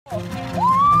on,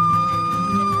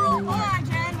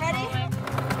 Jen, ready?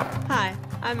 Hi,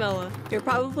 I'm Ella. You're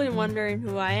probably wondering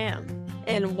who I am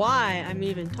and why I'm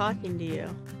even talking to you.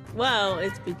 Well,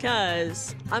 it's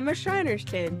because I'm a Shriners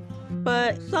kid,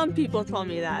 but some people tell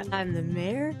me that I'm the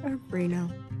mayor of Reno,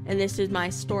 and this is my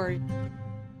story.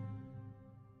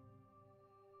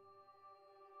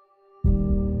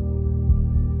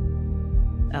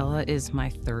 Ella is my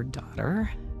third daughter.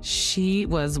 She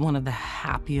was one of the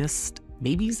happiest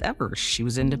babies ever. She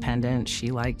was independent.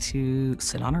 She liked to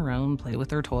sit on her own, play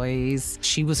with her toys.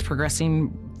 She was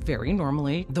progressing very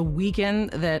normally. The weekend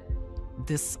that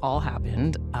this all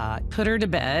happened, put her to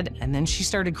bed, and then she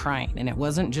started crying. And it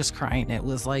wasn't just crying, it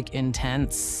was like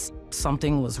intense,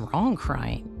 something was wrong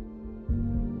crying.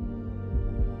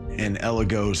 And Ella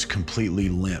goes completely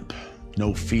limp.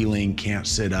 No feeling, can't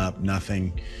sit up,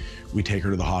 nothing. We take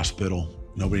her to the hospital.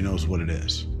 Nobody knows what it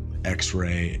is.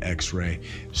 X-ray, X-ray.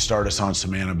 Start us on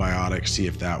some antibiotics, see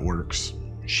if that works.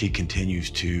 She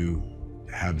continues to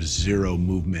have zero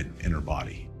movement in her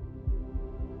body.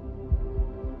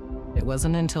 It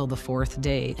wasn't until the fourth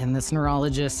day, and this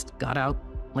neurologist got out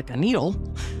like a needle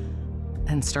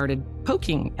and started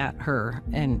poking at her,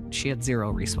 and she had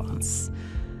zero response.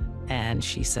 And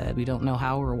she said, "We don't know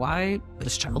how or why, but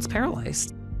this child's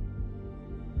paralyzed."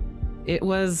 It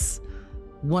was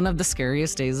one of the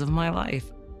scariest days of my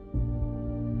life.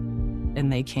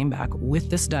 And they came back with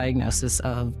this diagnosis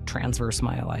of transverse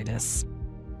myelitis.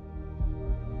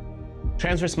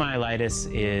 Transverse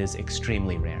myelitis is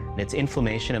extremely rare. It's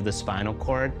inflammation of the spinal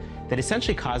cord that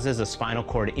essentially causes a spinal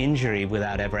cord injury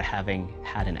without ever having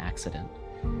had an accident.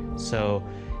 So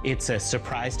it's a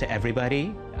surprise to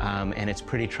everybody, and it's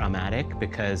pretty traumatic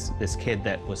because this kid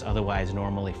that was otherwise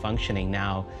normally functioning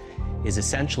now is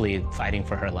essentially fighting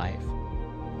for her life.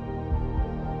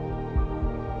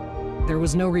 There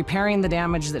was no repairing the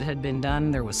damage that had been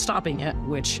done. There was stopping it,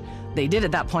 which they did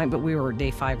at that point, but we were day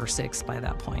 5 or 6 by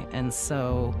that point. And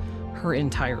so her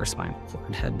entire spinal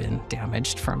cord had been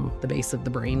damaged from the base of the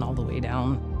brain all the way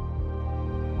down.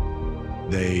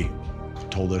 They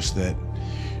told us that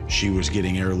she was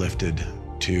getting airlifted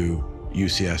to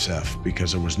UCSF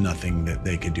because there was nothing that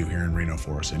they could do here in Reno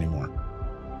for us anymore.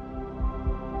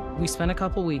 We spent a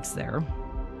couple weeks there,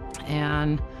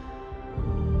 and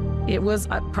it was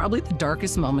probably the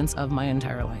darkest moments of my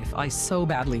entire life. I so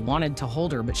badly wanted to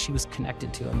hold her, but she was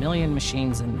connected to a million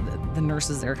machines, and the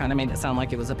nurses there kind of made it sound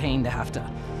like it was a pain to have to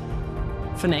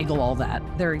finagle all that.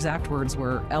 Their exact words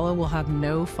were, "Ella will have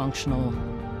no functional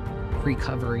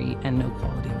recovery and no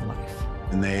quality of life."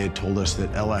 And they had told us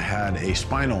that Ella had a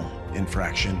spinal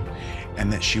infraction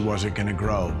and that she wasn't going to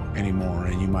grow anymore,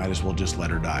 and you might as well just let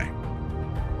her die.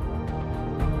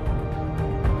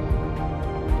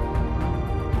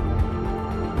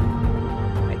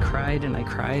 And I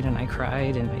cried and I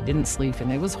cried and I didn't sleep,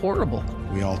 and it was horrible.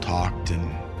 We all talked and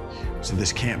said,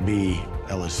 this can't be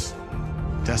Ella's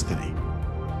destiny.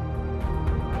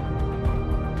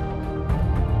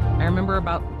 I remember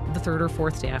about the 3rd or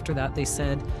 4th day after that, they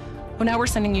said, "Well, now we're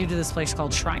sending you to this place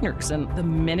called Shriners." And the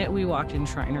minute we walked in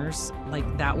Shriners, like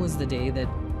that was the day that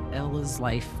Ella's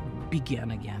life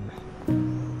began again.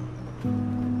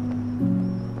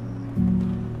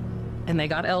 And they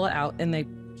got Ella out and they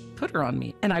put her on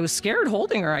me. And I was scared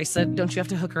holding her. I said, "Don't you have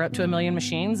to hook her up to a million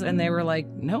machines?" And they were like,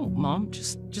 "No, Mom,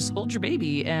 just hold your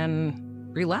baby and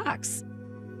relax."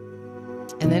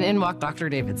 And then in walked Dr.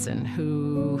 Davidson,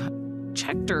 who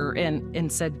checked her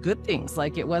and said good things.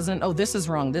 Like it wasn't, "Oh, this is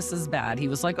wrong, this is bad." He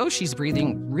was like, "Oh, she's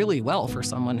breathing really well for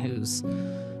someone who's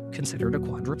considered a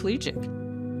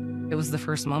quadriplegic." It was the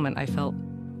first moment I felt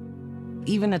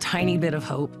even a tiny bit of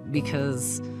hope,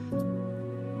 because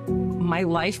my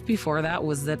life before that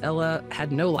was that Ella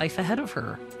had no life ahead of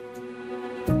her.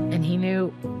 And he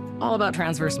knew all about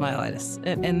transverse myelitis,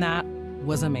 and that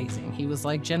was amazing. He was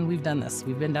like, "Jen, we've done this.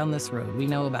 We've been down this road. We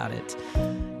know about it.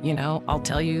 You know, I'll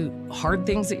tell you hard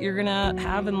things that you're gonna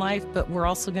have in life, but we're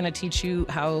also gonna teach you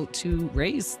how to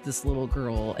raise this little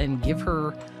girl and give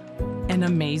her an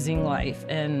amazing life."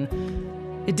 And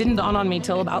it didn't dawn on me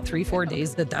till about 3-4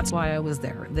 days that that's why I was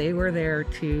there. They were there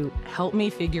to help me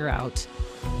figure out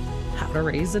how to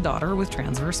raise a daughter with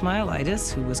transverse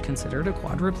myelitis who was considered a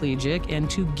quadriplegic, and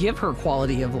to give her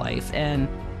quality of life. And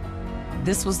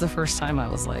this was the first time I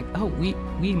was like, oh,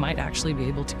 we might actually be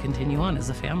able to continue on as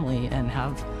a family and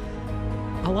have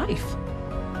a life.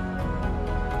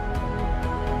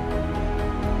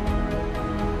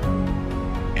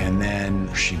 And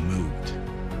then she moved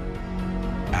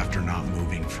after not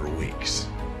moving for weeks.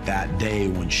 That day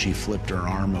when she flipped her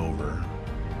arm over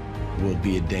will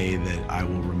be a day that I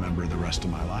will remember the rest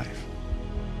of my life.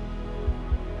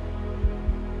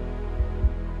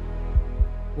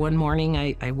 One morning,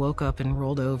 I woke up and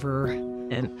rolled over,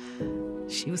 and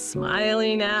she was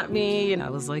smiling at me. And I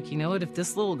was like, you know what? If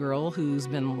this little girl who's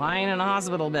been lying in a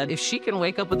hospital bed, if she can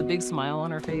wake up with a big smile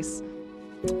on her face,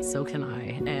 so can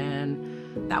I.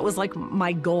 And that was like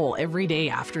my goal every day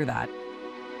after that.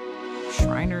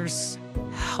 Shriners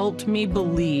helped me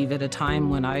believe at a time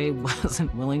when I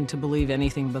wasn't willing to believe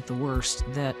anything but the worst,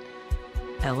 that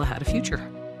Ella had a future.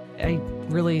 I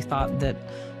really thought that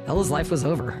Ella's life was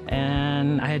over,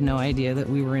 and I had no idea that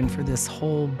we were in for this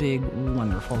whole big,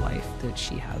 wonderful life that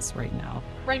she has right now.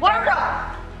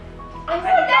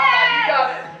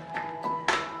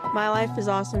 My life is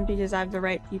awesome because I have the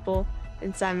right people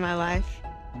inside my life.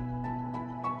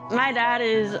 My dad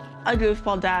is a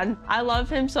goofball dad. I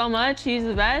love him so much. He's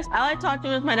the best. I like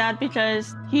talking with my dad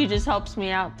because he just helps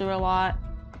me out through a lot.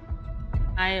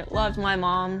 I love my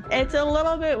mom. It's a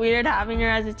little bit weird having her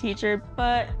as a teacher,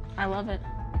 but I love it.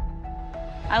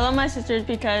 I love my sisters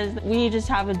because we just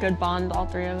have a good bond, all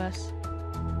three of us.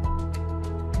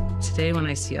 Today, when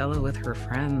I see Ella with her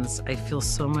friends, I feel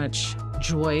so much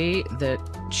joy that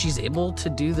she's able to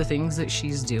do the things that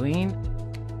she's doing.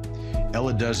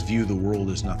 Ella does view the world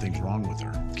as nothing's wrong with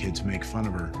her. Kids make fun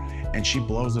of her, and she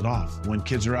blows it off. When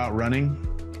kids are out running,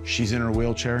 she's in her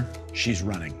wheelchair, she's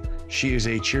running. She is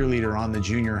a cheerleader on the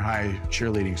junior high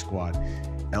cheerleading squad.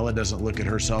 Ella doesn't look at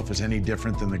herself as any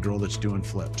different than the girl that's doing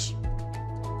flips.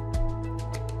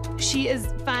 She is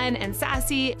fun and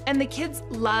sassy, and the kids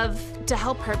love to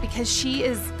help her because she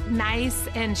is nice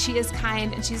and she is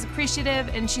kind and she's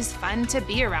appreciative and she's fun to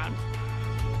be around.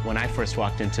 When I first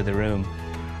walked into the room,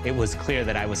 it was clear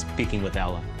that I was speaking with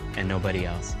Ella and nobody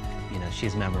else. You know,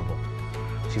 she's memorable.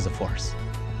 She's a force.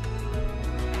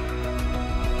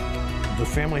 The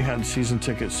family had season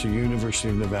tickets to University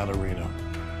of Nevada, Reno.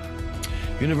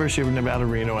 University of Nevada,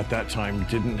 Reno at that time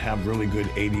didn't have really good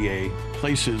ADA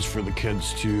places for the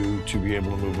kids to be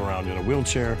able to move around in a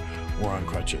wheelchair or on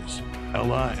crutches.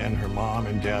 Ella and her mom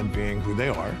and dad, being who they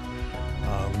are,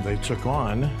 they took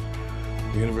on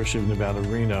the University of Nevada,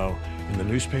 Reno in the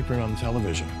newspaper and on the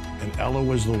television. And Ella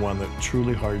was the one that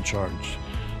truly hard charged.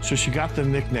 So she got the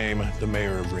nickname, the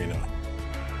Mayor of Reno.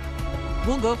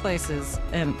 We'll go places,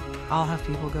 and I'll have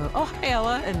people go, oh, hi,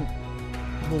 Ella, and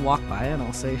we'll walk by, and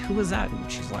I'll say, who was that?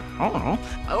 And she's like, I don't know.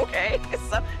 Okay,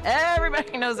 so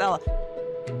everybody knows Ella.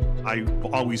 I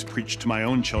always preach to my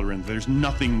own children, there's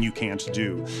nothing you can't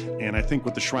do. And I think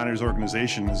what the Shriners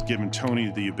organization has given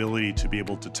Tony the ability to be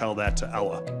able to tell that to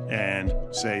Ella and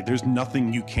say, there's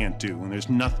nothing you can't do, and there's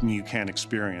nothing you can't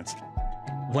experience.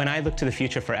 When I look to the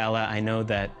future for Ella, I know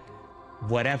that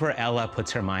whatever Ella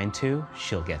puts her mind to,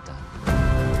 she'll get done.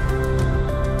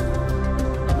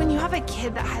 When you have a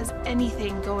kid that has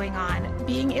anything going on,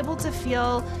 being able to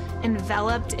feel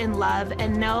enveloped in love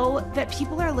and know that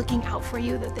people are looking out for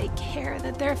you, that they care,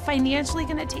 that they're financially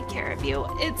going to take care of you,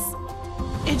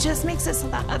 it just makes it so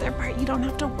that other part, you don't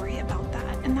have to worry about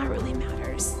that, and that really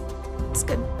matters. It's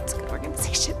good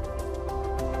organization.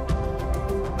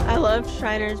 I love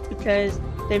Shriners because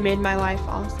they made my life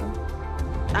awesome.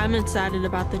 I'm excited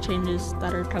about the changes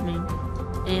that are coming,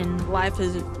 and life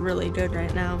is really good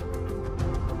right now.